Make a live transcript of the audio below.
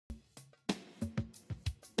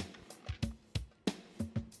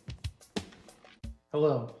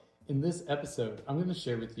Hello. In this episode, I'm going to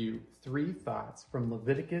share with you 3 thoughts from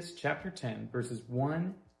Leviticus chapter 10, verses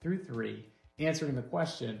 1 through 3, answering the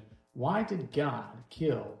question, why did God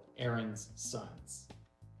kill Aaron's sons?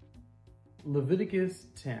 Leviticus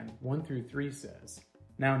 10, 1 through 3 says,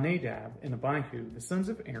 Now Nadab and Abihu, the sons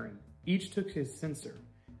of Aaron, each took his censer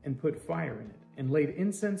and put fire in it, and laid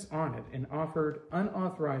incense on it, and offered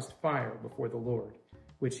unauthorized fire before the Lord,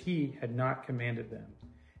 which he had not commanded them.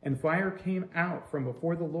 And fire came out from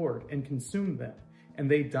before the Lord and consumed them, and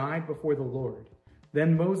they died before the Lord.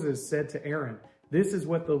 Then Moses said to Aaron, This is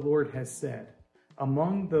what the Lord has said.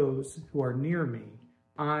 Among those who are near me,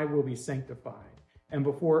 I will be sanctified, and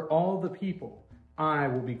before all the people, I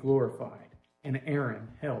will be glorified. And Aaron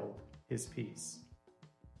held his peace.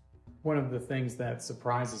 One of the things that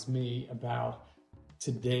surprises me about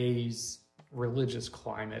today's religious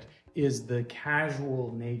climate is the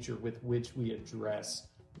casual nature with which we address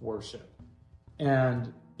worship.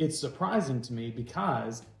 And it's surprising to me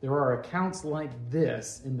because there are accounts like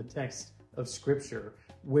this in the text of Scripture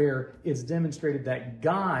where it's demonstrated that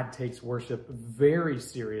God takes worship very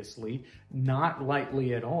seriously, not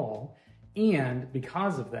lightly at all, and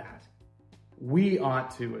because of that, we ought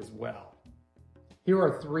to as well. Here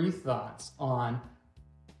are 3 thoughts on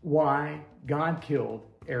why God killed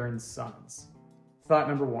Aaron's sons. Thought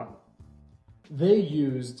number 1, they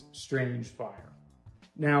used strange fire.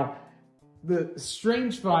 Now, the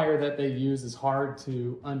strange fire that they use is hard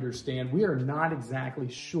to understand. We are not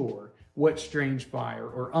exactly sure what strange fire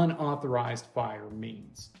or unauthorized fire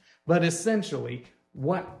means. But essentially,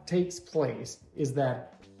 what takes place is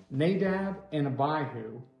that Nadab and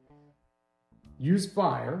Abihu used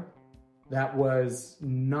fire that was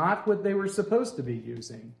not what they were supposed to be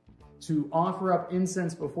using to offer up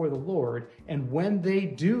incense before the Lord. And when they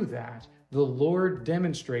do that, the Lord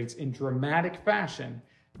demonstrates in dramatic fashion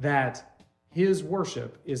that his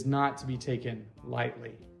worship is not to be taken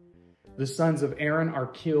lightly. The sons of Aaron are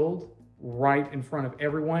killed right in front of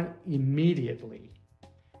everyone immediately.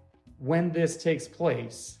 When this takes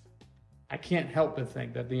place, I can't help but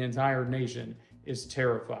think that the entire nation is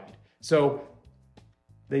terrified. So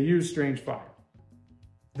they use strange fire.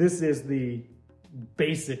 This is the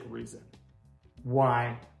basic reason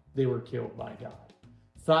why they were killed by God.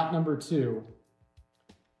 Thought number 2,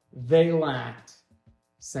 they lacked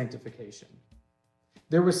sanctification.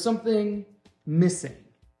 There was something missing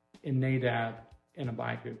in Nadab and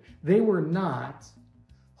Abihu. They were not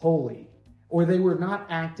holy, or they were not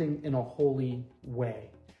acting in a holy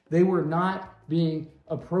way. They were not being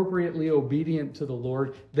appropriately obedient to the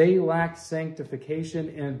Lord. They lacked sanctification,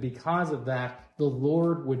 and because of that, the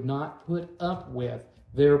Lord would not put up with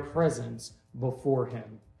their presence before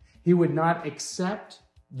him. He would not accept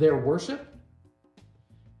their worship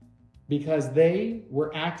because they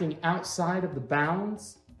were acting outside of the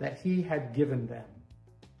bounds that he had given them.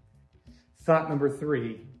 Thought number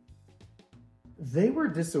 3, they were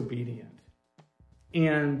disobedient.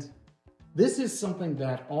 And this is something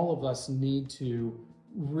that all of us need to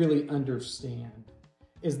really understand,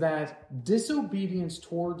 is that disobedience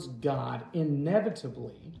towards God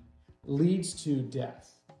inevitably leads to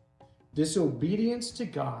death. Disobedience to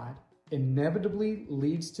God inevitably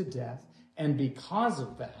leads to death, and because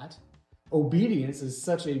of that, obedience is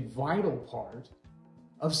such a vital part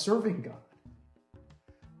of serving God.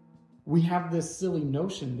 We have this silly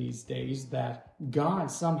notion these days that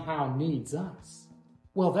God somehow needs us.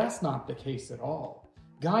 Well, that's not the case at all.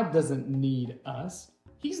 God doesn't need us.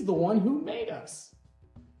 He's the one who made us.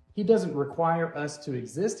 He doesn't require us to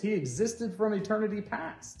exist. He existed from eternity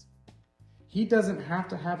past. He doesn't have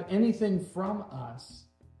to have anything from us.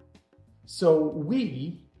 So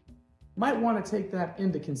we might want to take that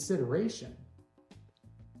into consideration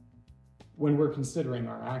when we're considering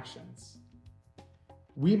our actions.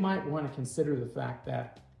 We might want to consider the fact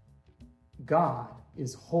that God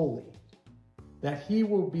is holy, that he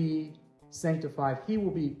will be sanctified, he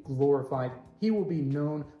will be glorified, he will be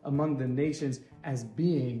known among the nations as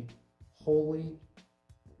being holy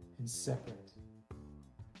and separate.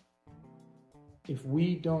 If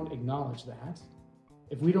we don't acknowledge that,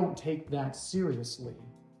 if we don't take that seriously,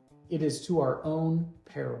 it is to our own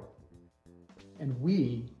peril. And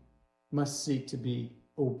we must seek to be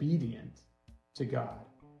obedient to God,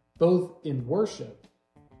 both in worship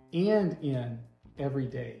and in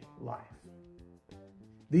everyday life.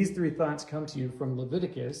 These 3 thoughts come to you from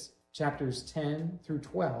Leviticus chapters 10 through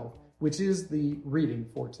 12, which is the reading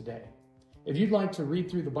for today. If you'd like to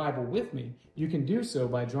read through the Bible with me, you can do so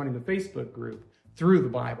by joining the Facebook group Through the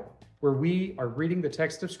Bible, where we are reading the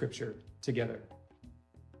text of Scripture together.